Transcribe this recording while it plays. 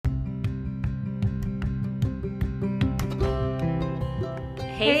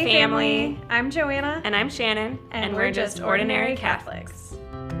Hey family! I'm Joanna. And I'm Shannon. And we're just ordinary Catholics. In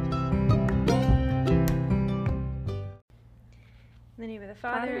the name of the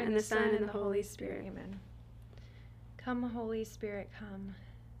Father, and the Son, and the Holy Spirit. Amen. Come, Holy Spirit, come.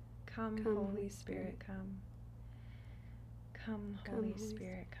 Come, Holy Spirit, come. Come, Holy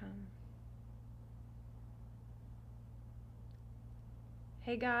Spirit, come.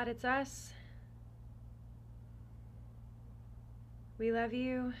 Hey God, it's us. We love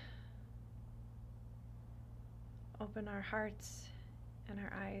you. Open our hearts and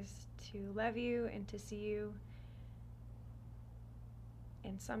our eyes to love you and to see you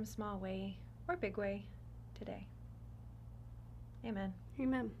in some small way or big way today. Amen.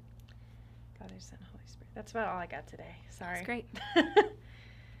 Amen. Father, Son, Holy Spirit. That's about all I got today. Sorry. That's great.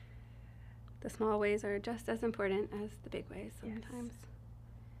 The small ways are just as important as the big ways sometimes. Yes.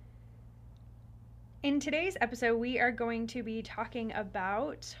 In today's episode, we are going to be talking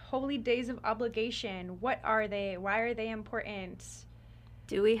about holy days of obligation. What are they? Why are they important?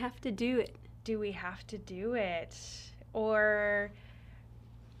 Do we have to do it? Do we have to do it? Or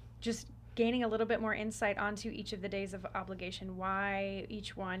just gaining a little bit more insight onto each of the days of obligation, why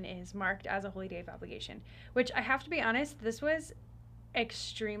each one is marked as a holy day of obligation. Which, I have to be honest, this was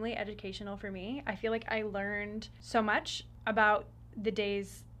extremely educational for me. I feel like I learned so much about the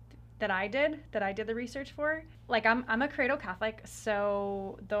days that I did the research for. Like, I'm a cradle Catholic,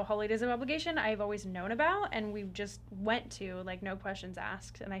 so the holy days of obligation I've always known about, and we just went to, like, no questions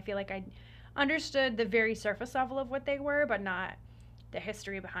asked. And I feel like I understood the very surface level of what they were, but not the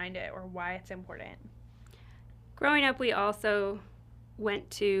history behind it or why it's important. Growing up, we also went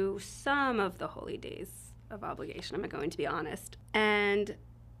to some of the holy days of obligation, I'm going to be honest. And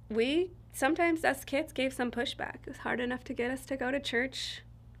we sometimes, as kids, gave some pushback. It was hard enough to get us to go to church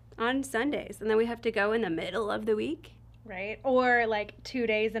on Sundays, and then we have to go in the middle of the week. Right? Or like 2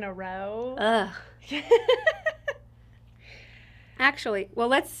 days in a row. Ugh. Actually, well,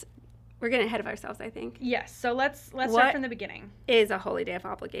 we're getting ahead of ourselves, I think. Yes, so let's start from the beginning. Is a holy day of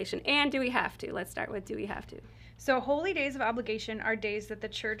obligation, and do we have to? Let's start with, do we have to? So holy days of obligation are days that the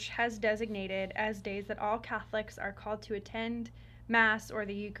church has designated as days that all Catholics are called to attend Mass or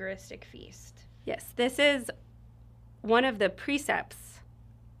the Eucharistic feast. Yes, this is one of the precepts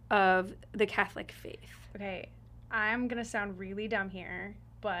of the Catholic faith. Okay, I'm going to sound really dumb here,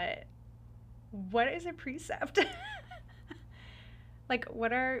 but what is a precept? Like,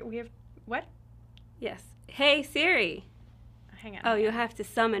 what? Yes. Hey, Siri. Hang on. Oh, you have to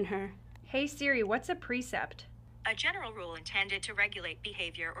summon her. Hey, Siri, what's a precept? A general rule intended to regulate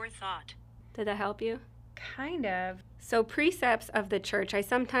behavior or thought. Did that help you? Kind of. So precepts of the church, I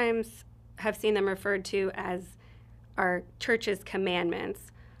sometimes have seen them referred to as our church's commandments,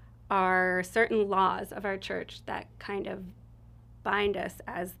 are certain laws of our church that kind of bind us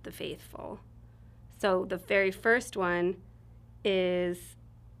as the faithful. So the very first one is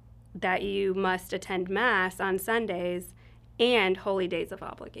that you must attend Mass on Sundays and holy days of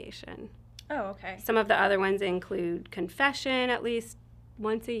obligation. Oh, okay. Some of the other ones include confession at least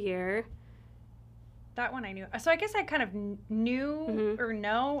once a year. That one I knew. So I guess I kind of knew or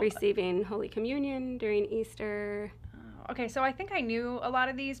know. Receiving Holy Communion during Easter. Oh, okay, so I think I knew a lot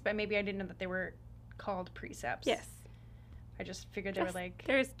of these, but maybe I didn't know that they were called precepts. Yes. I just figured they were like...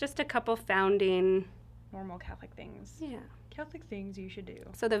 There's just a couple founding... normal Catholic things. Yeah. Catholic things you should do.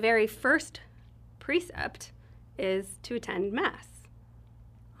 So the very first precept is to attend Mass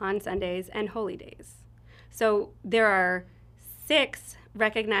on Sundays and holy days. So there are 6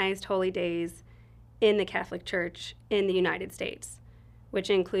 recognized holy days in the Catholic Church in the United States, which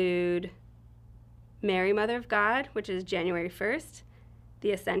include Mary, Mother of God, which is January 1st,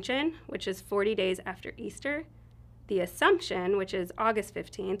 the Ascension, which is 40 days after Easter, the Assumption, which is August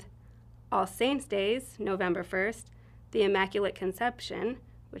 15th, All Saints' Days, November 1st, the Immaculate Conception,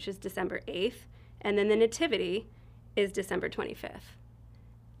 which is December 8th, and then the Nativity is December 25th.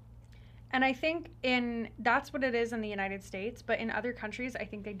 And I think that's what it is in the United States, but in other countries, I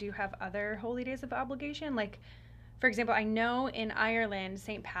think they do have other holy days of obligation. Like, for example, I know in Ireland,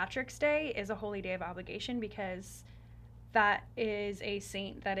 St. Patrick's Day is a holy day of obligation because that is a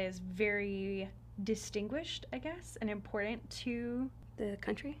saint that is very distinguished, I guess, and important to the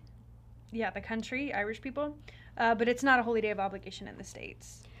country. Yeah, the country, Irish people. But it's not a holy day of obligation in the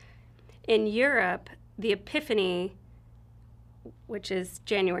States. In Europe, the Epiphany, which is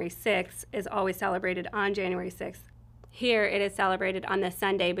January 6th, is always celebrated on January 6th. Here, it is celebrated on the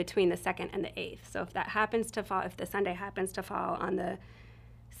Sunday between the 2nd and the 8th. So if the Sunday happens to fall on the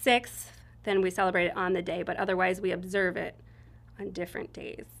 6th, then we celebrate it on the day, but otherwise we observe it on different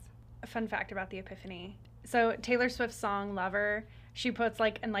days. A fun fact about the Epiphany. So Taylor Swift's song Lover she puts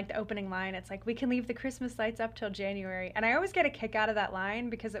like in like the opening line, it's like, we can leave the Christmas lights up till January. And I always get a kick out of that line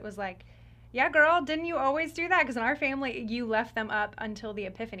because it was like, yeah, girl, didn't you always do that? Because in our family, you left them up until the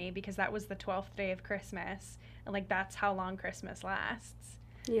Epiphany because that was the 12th day of Christmas. And like, that's how long Christmas lasts.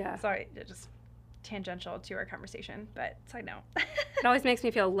 Yeah. Sorry, just tangential to our conversation, but side note. It always makes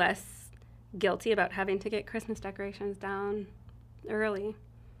me feel less guilty about having to get Christmas decorations down early.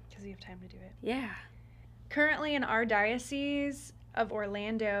 Because you have time to do it. Yeah. Currently in our diocese of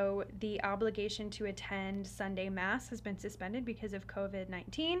Orlando, the obligation to attend Sunday Mass has been suspended because of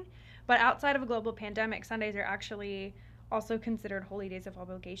COVID-19. But outside of a global pandemic, Sundays are actually also considered holy days of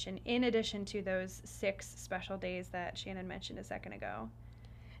obligation, in addition to those 6 special days that Shannon mentioned a second ago.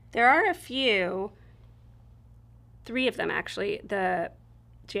 There are a few, 3 of them actually. The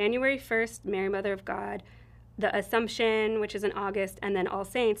January 1st, Mary Mother of God, the Assumption, which is in August, and then All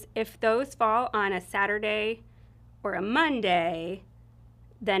Saints. If those fall on a Saturday or a Monday,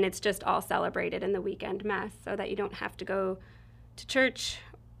 then it's just all celebrated in the weekend Mass so that you don't have to go to church,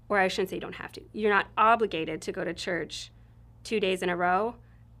 or I shouldn't say you don't have to. You're not obligated to go to church 2 days in a row,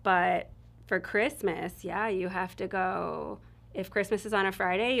 but for Christmas, yeah, you have to go. If Christmas is on a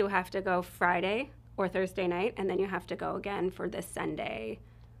Friday, you have to go Friday or Thursday night, and then you have to go again for the Sunday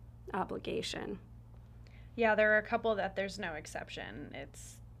obligation. Yeah, there are a couple that there's no exception.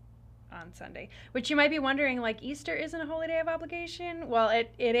 It's on Sunday, which you might be wondering, like, Easter isn't a holy day of obligation. Well,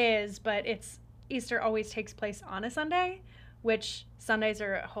 it is, but Easter always takes place on a Sunday, which Sundays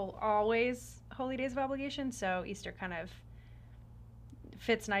are always holy days of obligation. So Easter kind of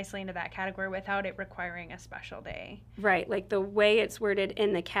fits nicely into that category without it requiring a special day. Right, like the way it's worded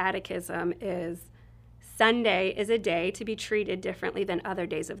in the catechism is Sunday is a day to be treated differently than other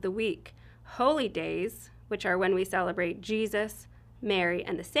days of the week. Holy days, which are when we celebrate Jesus, Mary,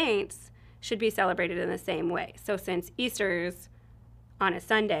 and the saints, should be celebrated in the same way. So since Easter's on a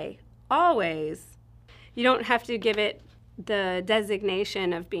Sunday, always, you don't have to give it the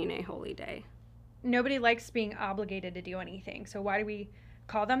designation of being a holy day. Nobody likes being obligated to do anything. So why do we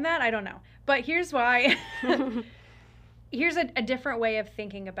call them that? I don't know. But here's why. Here's a different way of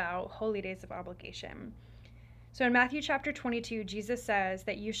thinking about holy days of obligation. So in Matthew chapter 22, Jesus says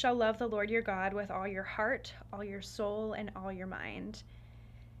that you shall love the Lord your God with all your heart, all your soul, and all your mind.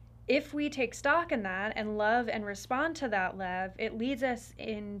 If we take stock in that and love and respond to that love, it leads us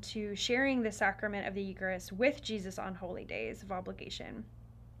into sharing the sacrament of the Eucharist with Jesus on holy days of obligation.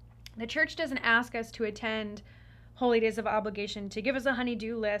 The church doesn't ask us to attend holy days of obligation to give us a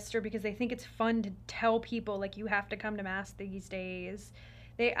honey-do list or because they think it's fun to tell people, like, you have to come to Mass these days.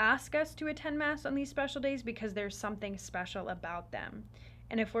 They ask us to attend Mass on these special days because there's something special about them.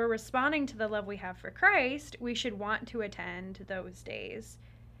 And if we're responding to the love we have for Christ, we should want to attend those days.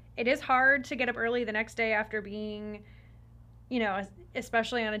 It is hard to get up early the next day after being,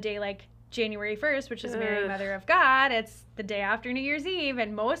 especially on a day like January 1st, which is Mary, Mother of God. It's the day after New Year's Eve,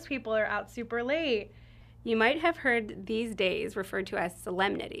 and most people are out super late. You might have heard these days referred to as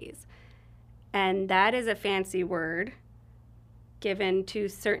solemnities, and that is a fancy word given to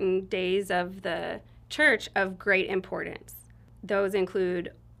certain days of the church of great importance. Those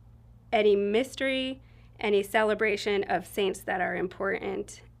include any mystery, any celebration of saints that are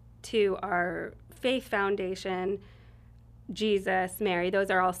important to our faith foundation, Jesus, Mary. Those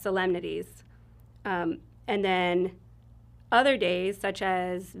are all solemnities. And then other days, such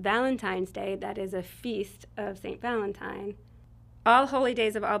as Valentine's Day, that is a feast of St. Valentine. All holy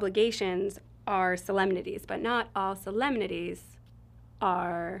days of obligations are solemnities, but not all solemnities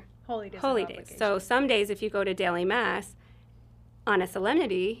are holy days. So some days, if you go to daily Mass on a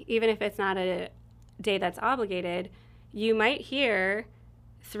solemnity, even if it's not a day that's obligated, you might hear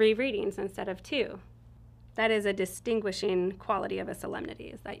 3 readings instead of 2. That is a distinguishing quality of a solemnity,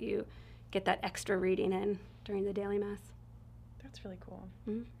 is that you get that extra reading in during the daily Mass. That's really cool.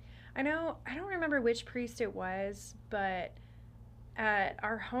 Mm-hmm. I don't remember which priest it was, but at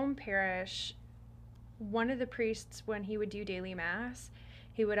our home parish, one of the priests, when he would do daily Mass,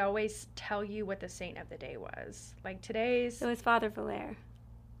 he would always tell you what the saint of the day was. Like today's... It was Father Valère.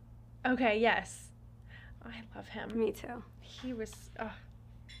 Okay, yes. I love him. Me too. He was...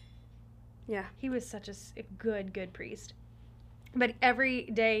 Yeah. He was such a good priest. But every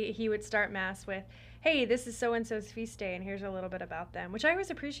day he would start Mass with, hey, this is so-and-so's feast day, and here's a little bit about them, which I always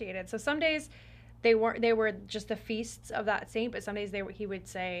appreciated. So some days they were just the feasts of that saint, but some days he would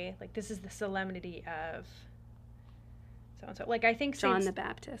say, like, this is the solemnity of so-and-so. Like, I think John the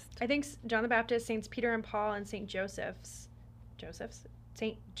Baptist. I think John the Baptist, Saints Peter and Paul, and Saint Joseph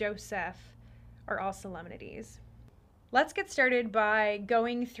are all solemnities. Let's get started by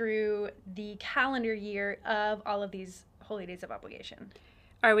going through the calendar year of all of these holy days of obligation.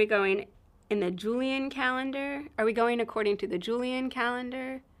 Are we going in the Julian calendar? Are we going according to the Julian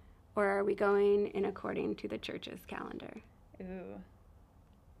calendar? Or are we going in according to the church's calendar? Ooh.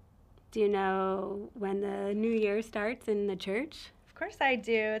 Do you know when the new year starts in the church? Of course I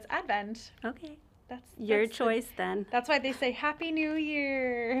do. It's Advent. Okay. That's Your the- choice then. That's why they say Happy New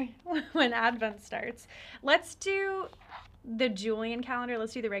Year when Advent starts. Let's do the Julian calendar.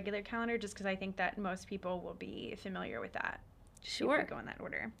 Let's do the regular calendar just because I think that most people will be familiar with that. Sure. If we go in that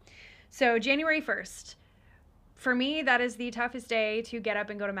order. So January 1st. For me, that is the toughest day to get up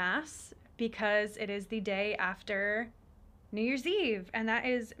and go to Mass because it is the day after New Year's Eve. And that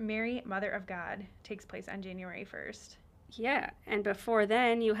is Mary, Mother of God. Takes place on January 1st. Yeah, and before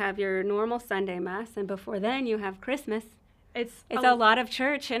then you have your normal Sunday Mass, and before then you have Christmas. It's a lot of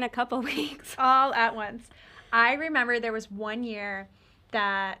church in a couple weeks. all at once. I remember there was one year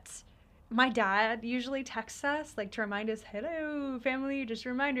that my dad usually texts us like to remind us, hello family, just a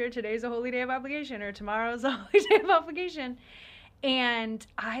reminder, today's a holy day of obligation or tomorrow's a holy day of obligation. And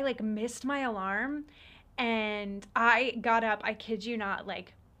I like missed my alarm and I got up, I kid you not,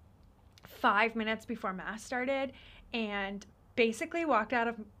 like 5 minutes before Mass started and basically walked out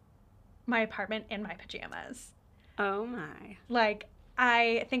of my apartment in my pajamas. Oh my. Like,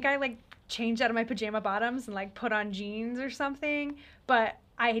 I think I like changed out of my pajama bottoms and like put on jeans or something, but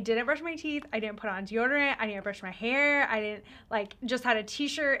I didn't brush my teeth. I didn't put on deodorant. I didn't brush my hair. I didn't just had a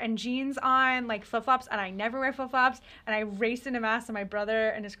t-shirt and jeans on, like flip-flops, and I never wear flip-flops. And I raced into Mass and my brother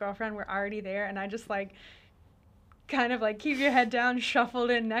and his girlfriend were already there. And I just like kind of like keep your head down, shuffled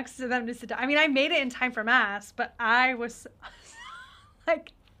in next to them to sit down. I mean, I made it in time for Mass, but I was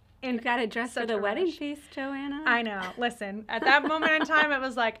like You got to dress for such the a wedding rush. feast, Joanna. I know. Listen, at that moment in time, it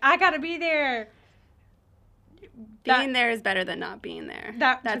was like, I got to be there. Being there is better than not being there.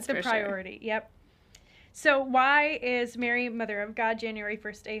 That's That's the for sure. priority. Yep. So why is Mary, Mother of God, January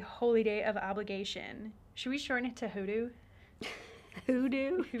 1st a holy day of obligation? Should we shorten it to hoodoo?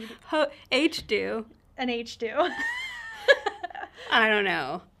 Hoodoo? Hoodoo. H-do. An H-do. I don't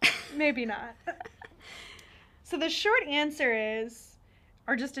know. Maybe not. So the short answer is,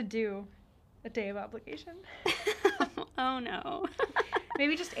 or just a do, a day of obligation. Oh no.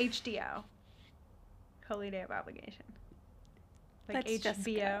 Maybe just HDO. Holy Day of Obligation. Like That's just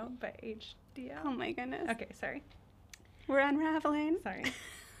HBO, good. but HDO. Oh my goodness. Okay, sorry. We're unraveling. Sorry.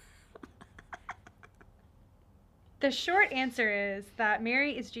 The short answer is that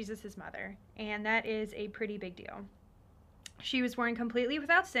Mary is Jesus' mother, and that is a pretty big deal. She was born completely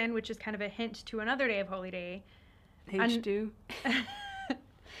without sin, which is kind of a hint to another day of holy day. H-do.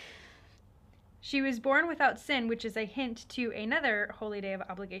 She was born without sin, which is a hint to another holy day of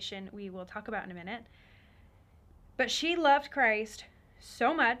obligation we will talk about in a minute. But she loved Christ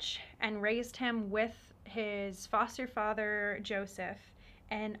so much and raised him with his foster father, Joseph.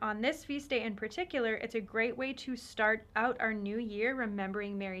 And on this feast day in particular, it's a great way to start out our new year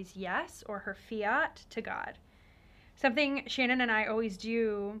remembering Mary's yes or her fiat to God. Something Shannon and I always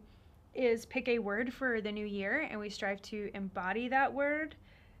do is pick a word for the new year, and we strive to embody that word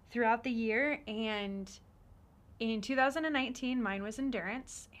throughout the year. And in 2019, mine was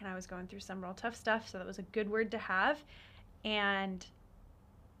endurance, and I was going through some real tough stuff, so that was a good word to have. And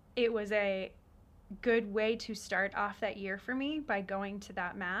it was a good way to start off that year for me by going to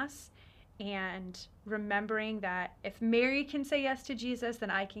that Mass and remembering that if Mary can say yes to Jesus,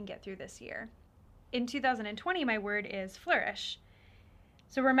 then I can get through this year. In 2020, my word is flourish.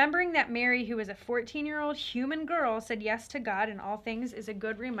 So remembering that Mary, who was a 14-year-old human girl, said yes to God in all things is a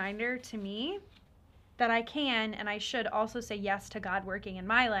good reminder to me that I can and I should also say yes to God working in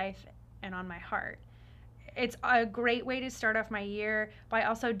my life and on my heart. It's a great way to start off my year by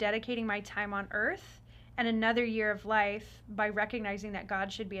also dedicating my time on earth and another year of life by recognizing that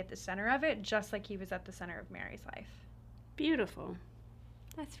God should be at the center of it, just like he was at the center of Mary's life. Beautiful.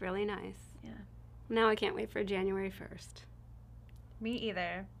 That's really nice. Yeah. Now I can't wait for January 1st. Me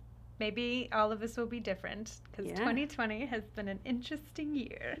either. Maybe all of us will be different because Yeah. 2020 has been an interesting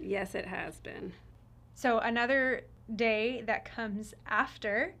year. Yes, it has been. So another day that comes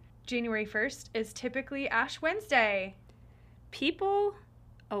after January 1st is typically Ash Wednesday.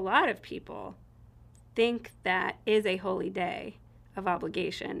 A lot of people, think that is a holy day of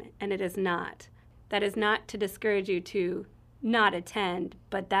obligation, and it is not. That is not to discourage you to not attend,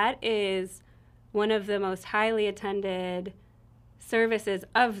 but that is one of the most highly attended services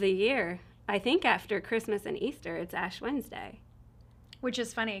of the year. I think after Christmas and Easter, it's Ash Wednesday. Which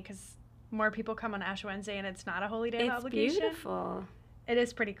is funny because more people come on Ash Wednesday and it's not a holy day of It's obligation. beautiful. It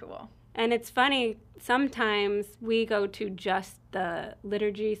is pretty cool. And it's funny, sometimes we go to just the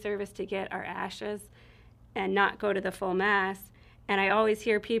liturgy service to get our ashes, and not go to the full Mass. And I always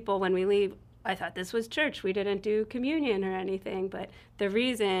hear people when we leave, I thought this was church. We didn't do communion or anything. But the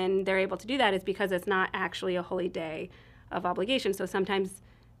reason they're able to do that is because it's not actually a holy day of obligation. So sometimes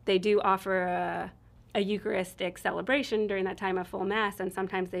they do offer a Eucharistic celebration during that time of full Mass, and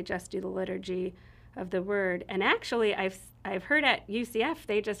sometimes they just do the liturgy of the word. And actually, I've heard at UCF,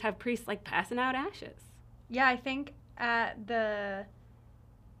 they just have priests like passing out ashes. Yeah, I think at the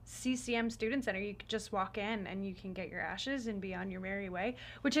CCM Student Center, you could just walk in and you can get your ashes and be on your merry way,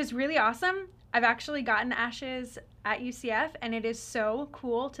 which is really awesome. I've actually gotten ashes at UCF, and it is so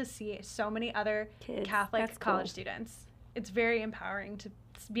cool to see so many other Kids, Catholic that's college cool. students. It's very empowering to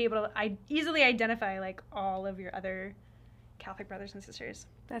be able to easily identify like all of your other Catholic brothers and sisters.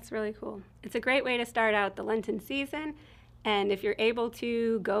 That's really cool. It's a great way to start out the Lenten season. And if you're able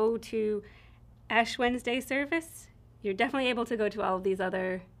to go to Ash Wednesday service, you're definitely able to go to all of these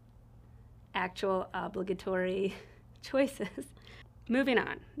other actual obligatory choices. Moving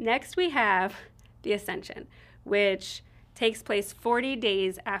on. Next we have the Ascension, which takes place 40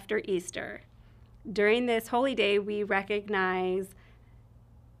 days after Easter. During this holy day, we recognize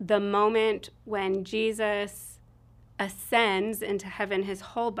the moment when Jesus ascends into heaven. His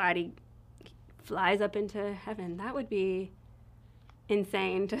whole body flies up into heaven. That would be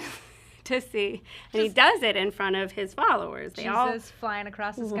insane to see. And he does it in front of his followers. They all Jesus flying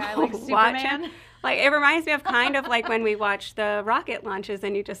across the sky like watch Superman. him. Like, it reminds me of kind of like when we watch the rocket launches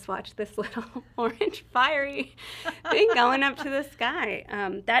and you just watch this little orange fiery thing going up to the sky.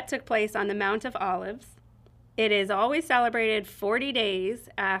 That took place on the Mount of Olives. It is always celebrated 40 days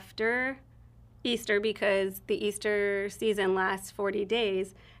after Easter because the Easter season lasts 40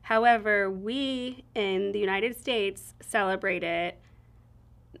 days. However, we in the United States celebrate it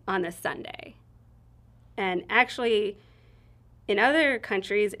on the Sunday. And actually, in other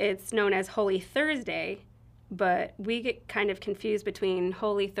countries, it's known as Holy Thursday, but we get kind of confused between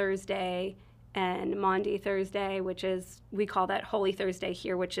Holy Thursday and Maundy Thursday, which is, we call that Holy Thursday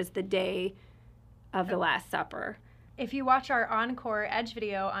here, which is the day of the Last Supper. If you watch our Encore Edge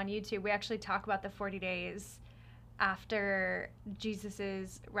video on YouTube, we actually talk about the 40 days after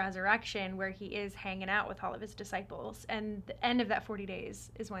Jesus's resurrection, where he is hanging out with all of his disciples. And the end of that 40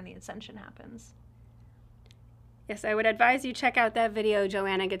 days is when the ascension happens. Yes, I would advise you check out that video.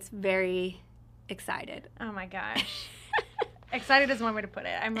 Joanna gets very excited. Oh my gosh. Excited is one way to put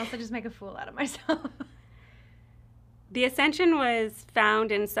it. I mostly just make a fool out of myself. The Ascension was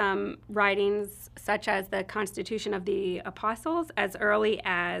found in some writings, such as the Constitution of the Apostles, as early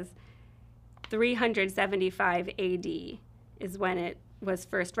as 375 AD is when it was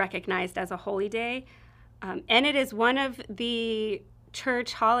first recognized as a holy day. And it is one of the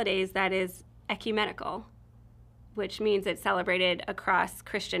church holidays that is ecumenical, which means it's celebrated across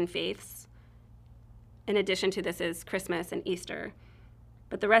Christian faiths. In addition to this is Christmas and Easter.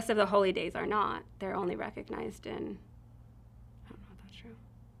 But the rest of the holy days are not. They're only recognized in, I don't know if that's true.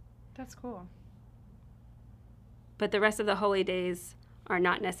 That's cool. But the rest of the holy days are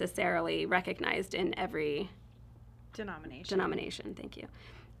not necessarily recognized in every denomination. Thank you.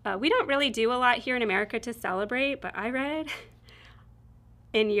 We don't really do a lot here in America to celebrate, but I read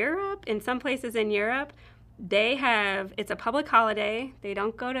in Europe, in some places in Europe, they have, it's a public holiday. They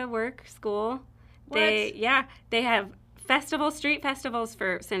don't go to work, school. What? They have festivals, street festivals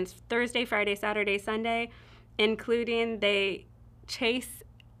since Thursday, Friday, Saturday, Sunday, including they chase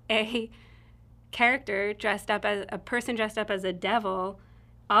a character a person dressed up as a devil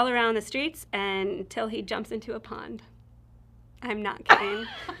all around the streets until he jumps into a pond. I'm not kidding.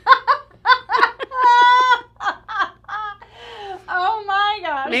 Oh my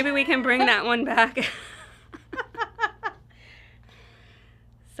gosh. Maybe we can bring that one back.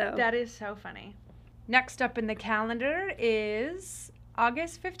 So That is so funny. Next up in the calendar is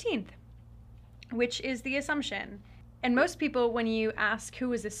August 15th, which is the Assumption. And most people, when you ask who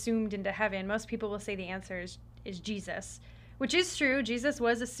was assumed into heaven, most people will say the answer is Jesus, which is true. Jesus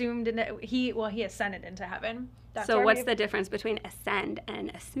was assumed into, he ascended into heaven. So what's the difference between ascend and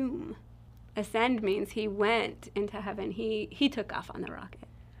assume? Ascend means he went into heaven. He took off on the rocket.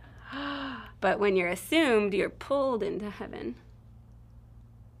 But when you're assumed, you're pulled into heaven.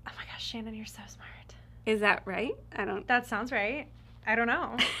 Oh my gosh, Shannon, you're so smart. Is that right? That sounds right. I don't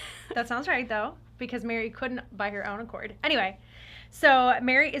know. That sounds right, though, because Mary couldn't by her own accord. Anyway, so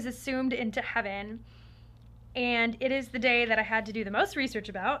Mary is assumed into heaven, and it is the day that I had to do the most research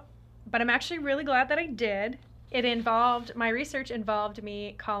about, but I'm actually really glad that I did. My research involved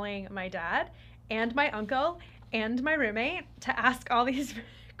me calling my dad and my uncle and my roommate to ask all these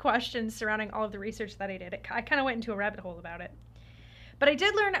questions surrounding all of the research that I did. I kind of went into a rabbit hole about it. But I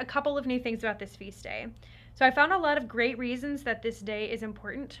did learn a couple of new things about this feast day. So I found a lot of great reasons that this day is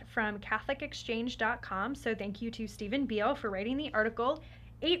important from CatholicExchange.com. So thank you to Stephen Beale for writing the article,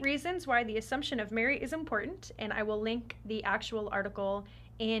 8 Reasons Why the Assumption of Mary is Important. And I will link the actual article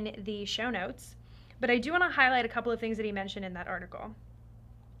in the show notes. But I do want to highlight a couple of things that he mentioned in that article.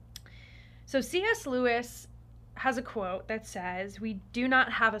 So C.S. Lewis has a quote that says, "We do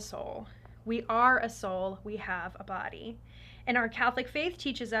not have a soul. We are a soul. We have a body." And our Catholic faith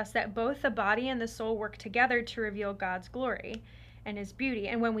teaches us that both the body and the soul work together to reveal God's glory and his beauty.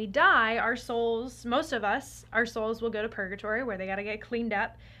 And when we die, our souls, most of us, our souls will go to purgatory where they got to get cleaned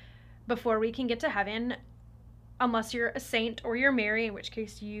up before we can get to heaven, unless you're a saint or you're Mary, in which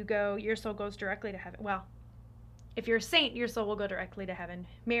case your soul goes directly to heaven. Well, if you're a saint, your soul will go directly to heaven.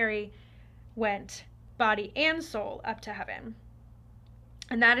 Mary went body and soul up to heaven.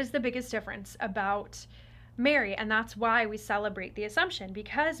 And that is the biggest difference about Mary, and that's why we celebrate the Assumption,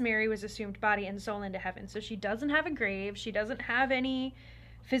 because Mary was assumed body and soul into heaven. So she doesn't have a grave, she doesn't have any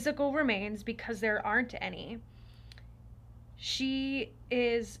physical remains because there aren't any. She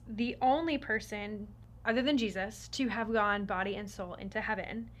is the only person, other than Jesus, to have gone body and soul into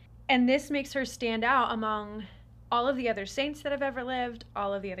heaven. And this makes her stand out among all of the other saints that have ever lived,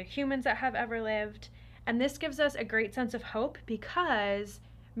 all of the other humans that have ever lived. And this gives us a great sense of hope because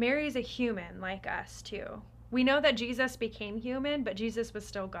Mary's a human like us too. We know that Jesus became human, but Jesus was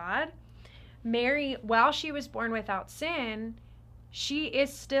still God. Mary, while she was born without sin, she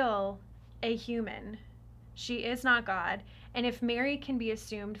is still a human. She is not God. And if Mary can be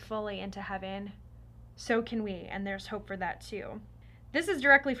assumed fully into heaven, so can we, and there's hope for that too. This is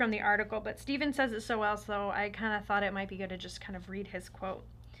directly from the article, but Stephen says it so well, so I kind of thought it might be good to just kind of read his quote.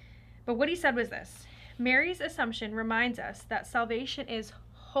 But what he said was this: Mary's Assumption reminds us that salvation is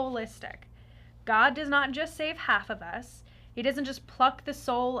holistic. God does not just save half of us. He doesn't just pluck the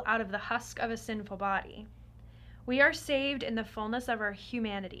soul out of the husk of a sinful body. We are saved in the fullness of our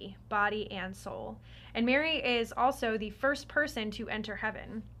humanity, body and soul. And Mary is also the first person to enter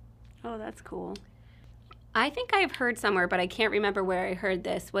heaven. Oh, that's cool. I think I've heard somewhere, but I can't remember where I heard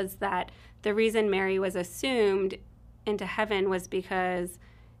this, was that the reason Mary was assumed into heaven was because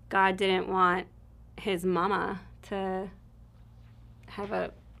God didn't want his mama to have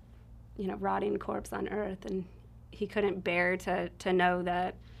a rotting corpse on earth, and he couldn't bear to know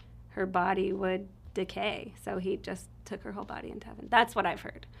that her body would decay, so he just took her whole body into heaven. That's what I've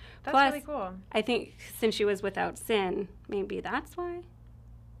heard. That's Plus, really cool. I think since she was without sin, maybe that's why.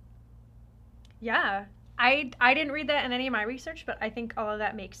 Yeah, I didn't read that in any of my research, but I think all of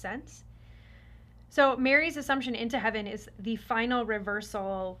that makes sense. So Mary's Assumption into heaven is the final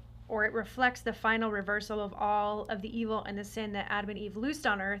reversal, or it reflects the final reversal of all of the evil and the sin that Adam and Eve loosed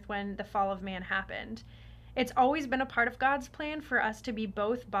on earth when the fall of man happened. It's always been a part of God's plan for us to be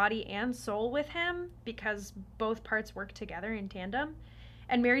both body and soul with him, because both parts work together in tandem.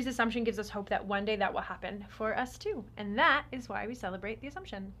 And Mary's Assumption gives us hope that one day that will happen for us too. And that is why we celebrate the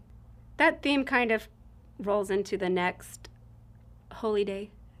Assumption. That theme kind of rolls into the next holy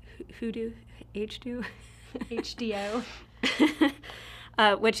day, HDO,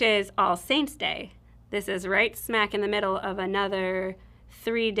 which is All Saints' Day. This is right smack in the middle of another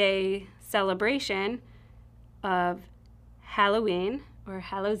 3-day celebration of Halloween, or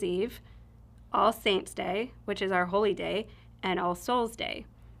Hallows Eve, All Saints' Day, which is our holy day, and All Souls' Day.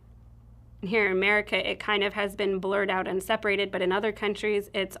 And here in America, it kind of has been blurred out and separated, but in other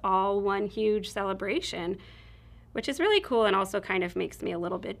countries, it's all one huge celebration, which is really cool and also kind of makes me a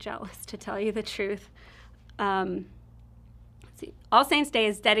little bit jealous, to tell you the truth. Let's see. All Saints' Day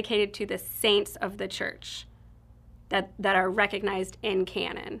is dedicated to the saints of the church that are recognized in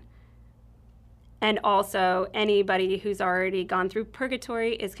canon. And also, anybody who's already gone through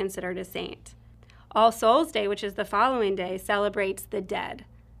purgatory is considered a saint. All Souls' Day, which is the following day, celebrates the dead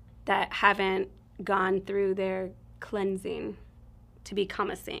that haven't gone through their cleansing to become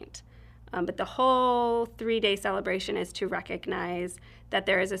a saint. But the whole 3-day celebration is to recognize that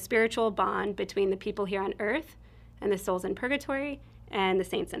there is a spiritual bond between the people here on earth and the souls in purgatory and the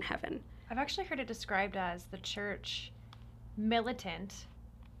saints in heaven. I've actually heard it described as the church militant,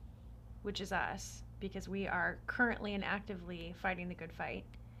 which is us, because we are currently and actively fighting the good fight.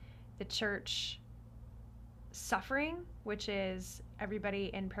 The church suffering, which is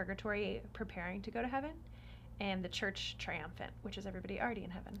everybody in purgatory preparing to go to heaven. And the church triumphant, which is everybody already in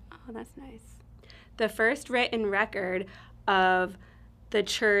heaven. Oh, that's nice. The first written record of the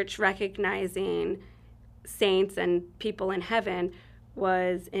church recognizing saints and people in heaven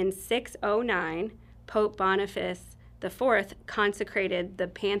was in 609. Pope Boniface IV consecrated the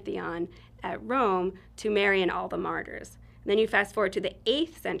Pantheon at Rome to Mary and all the martyrs. And then you fast forward to the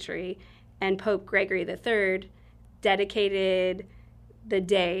 8th century, And Pope Gregory III dedicated the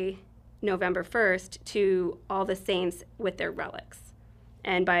day, November 1st, to all the saints with their relics.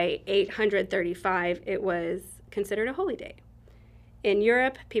 And by 835, it was considered a holy day. In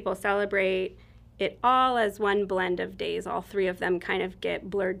Europe, people celebrate it all as one blend of days. All three of them kind of get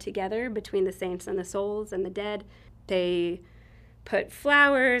blurred together between the saints and the souls and the dead. They put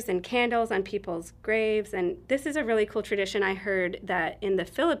flowers and candles on people's graves. And this is a really cool tradition. I heard that in the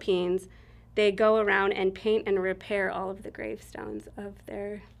Philippines, they go around and paint and repair all of the gravestones of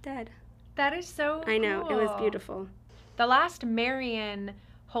their dead. That is so cool. I know, it was beautiful. The last Marian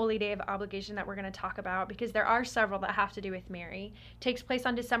holy day of obligation that we're going to talk about, because there are several that have to do with Mary, takes place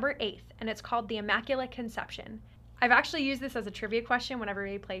on December 8th, and it's called the Immaculate Conception. I've actually used this as a trivia question whenever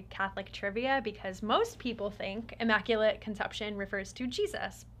we play Catholic trivia, because most people think Immaculate Conception refers to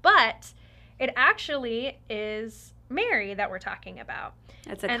Jesus, but it actually is Mary that we're talking about.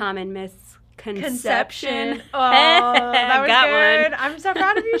 That's a common misconception. Oh, that was Got good. one. I'm so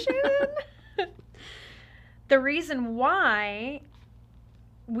proud of you, Shannon. The reason why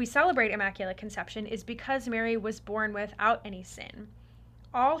we celebrate Immaculate Conception is because Mary was born without any sin.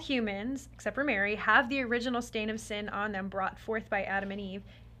 All humans, except for Mary, have the original stain of sin on them brought forth by Adam and Eve,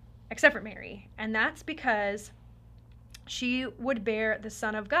 except for Mary. And that's because she would bear the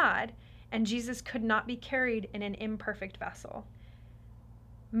Son of God, and Jesus could not be carried in an imperfect vessel.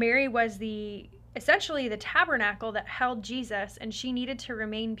 Mary was essentially the tabernacle that held Jesus, and she needed to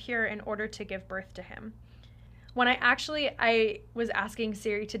remain pure in order to give birth to him. When I was asking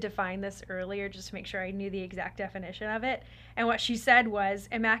Siri to define this earlier just to make sure I knew the exact definition of it. And what she said was,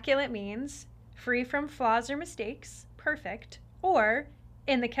 immaculate means free from flaws or mistakes, perfect, or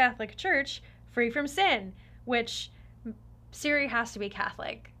in the Catholic Church, free from sin, which Siri has to be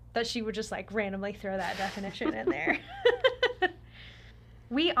Catholic, that she would just like randomly throw that definition in there.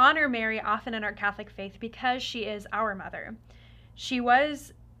 We honor Mary often in our Catholic faith because she is our mother. She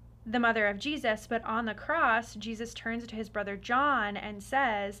was the mother of Jesus, but on the cross, Jesus turns to his brother John and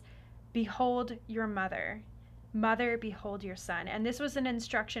says, behold your mother. Mother, behold your son. And this was an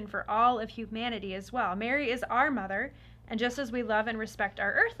instruction for all of humanity as well. Mary is our mother, and just as we love and respect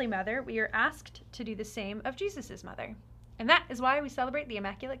our earthly mother, we are asked to do the same of Jesus' mother. And that is why we celebrate the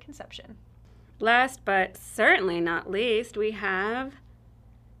Immaculate Conception. Last but certainly not least, we have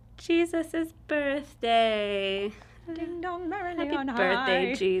Jesus' birthday. Ding dong, merrily Happy on birthday,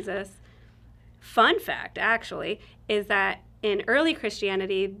 high. Jesus. Fun fact, actually, is that in early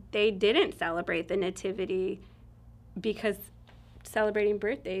Christianity, they didn't celebrate the Nativity because celebrating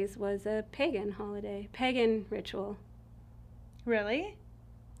birthdays was a pagan holiday, pagan ritual. Really?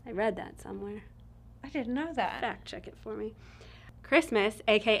 I read that somewhere. I didn't know that. Fact check it for me. Christmas,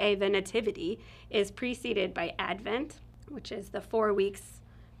 aka the Nativity, is preceded by Advent, which is the 4 weeks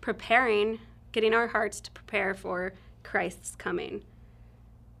getting our hearts to prepare for Christ's coming.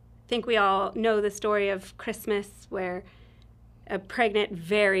 I think we all know the story of Christmas where a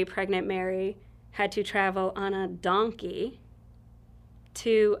very pregnant Mary had to travel on a donkey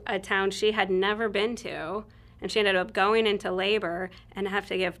to a town she had never been to, and she ended up going into labor and have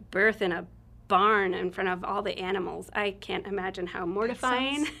to give birth in a barn in front of all the animals. I can't imagine how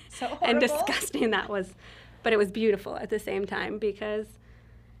mortifying so and horrible. disgusting that was, but it was beautiful at the same time because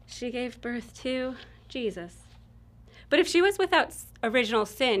she gave birth to Jesus. But if she was without original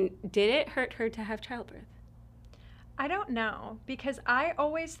sin, did it hurt her to have childbirth? I don't know, because I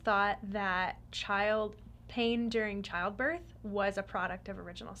always thought that pain during childbirth was a product of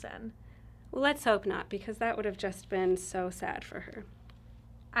original sin. Well, let's hope not, because that would have just been so sad for her.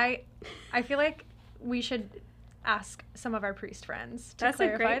 I feel like we should ask some of our priest friends to That's a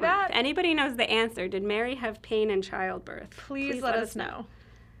clarify great that. one. If anybody knows the answer, did Mary have pain in childbirth? Please let us know.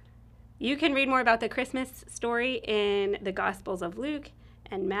 You can read more about the Christmas story in the Gospels of Luke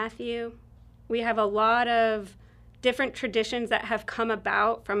and Matthew. We have a lot of different traditions that have come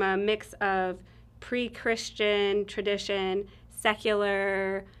about from a mix of pre-Christian tradition,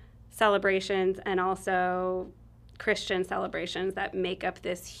 secular celebrations, and also Christian celebrations that make up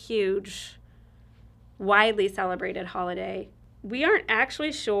this huge, widely celebrated holiday. We aren't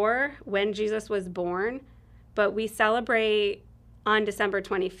actually sure when Jesus was born, but we celebrate on December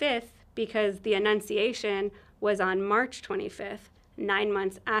 25th because the Annunciation was on March 25th. 9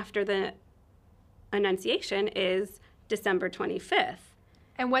 months after the Annunciation is December 25th.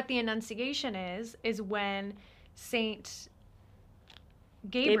 And what the Annunciation is when Saint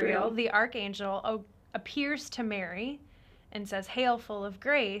Gabriel, the archangel, appears to Mary and says, "Hail, full of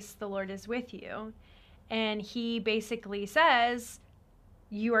grace, the Lord is with you." And he basically says,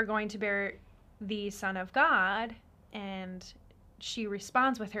 you are going to bear the Son of God, and she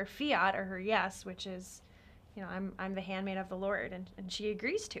responds with her fiat or her yes, which is, I'm the handmaid of the Lord, and she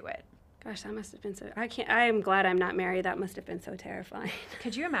agrees to it. Gosh, that must have been so. I am glad I'm not married. That must have been so terrifying.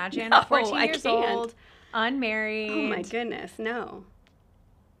 Could you imagine? No, 14 I years can't. old, unmarried. Oh my goodness, no.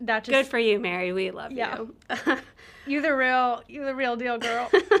 That just, Good for you, Mary. We love Yeah. you. you're the real deal, girl.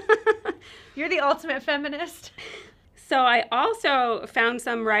 You're the ultimate feminist. So I also found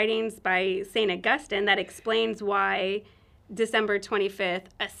some writings by St. Augustine that explains why December 25th,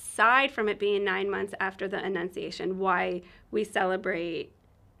 aside from it being 9 months after the Annunciation, why we celebrate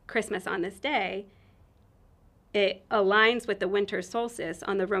Christmas on this day. It aligns with the winter solstice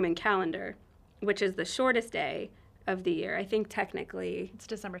on the Roman calendar, which is the shortest day of the year. I think technically It's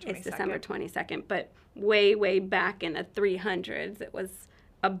December 22nd. it's December 22nd, but way, way back in the 300s, it was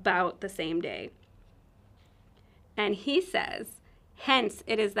about the same day. And he says, hence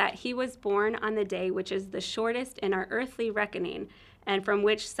it is that he was born on the day which is the shortest in our earthly reckoning, and from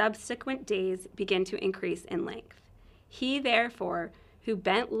which subsequent days begin to increase in length. He, therefore, who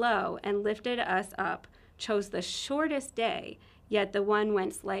bent low and lifted us up, chose the shortest day, yet the one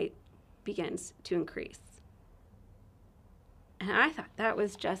whence light begins to increase. And I thought that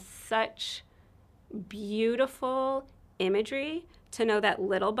was just such beautiful imagery to know that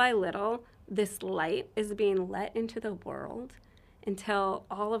little by little, this light is being let into the world until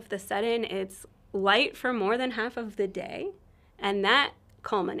all of the sudden it's light for more than half of the day. And that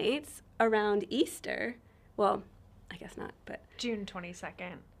culminates around Easter. Well, I guess not, but June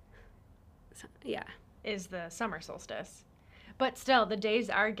 22nd yeah. is the summer solstice. But still, the days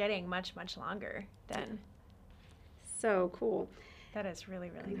are getting much, much longer then. So cool. That is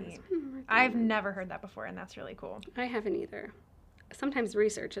really, really neat. I've never heard that before, and that's really cool. I haven't either. Sometimes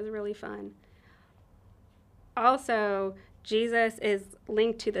research is really fun. Also, Jesus is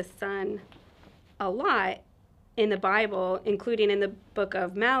linked to the sun a lot in the Bible, including in the book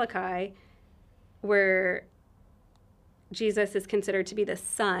of Malachi, where Jesus is considered to be the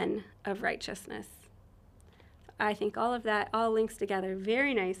Son of righteousness. I think all of that all links together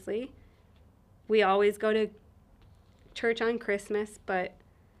very nicely. We always go to church on Christmas, but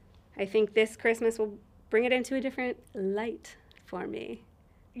I think this Christmas will bring it into a different light for me.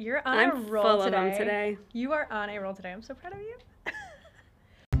 You're on I'm a roll full today. of them today. You are on a roll today. I'm so proud of you.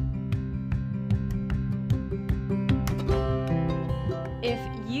 If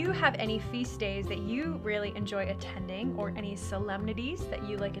you have any feast days that you really enjoy attending or any solemnities that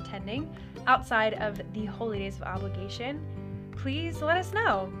you like attending outside of the holy days of obligation, please let us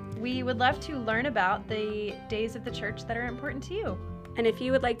know. We would love to learn about the days of the church that are important to you. And if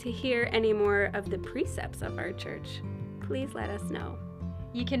you would like to hear any more of the precepts of our church, please let us know.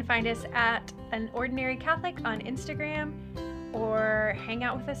 You can find us at An Ordinary Catholic on Instagram, or hang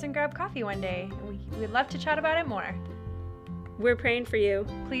out with us and grab coffee one day. We'd love to chat about it more. We're praying for you,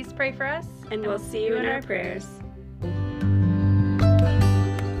 Please pray for us, and we'll see you in our prayers.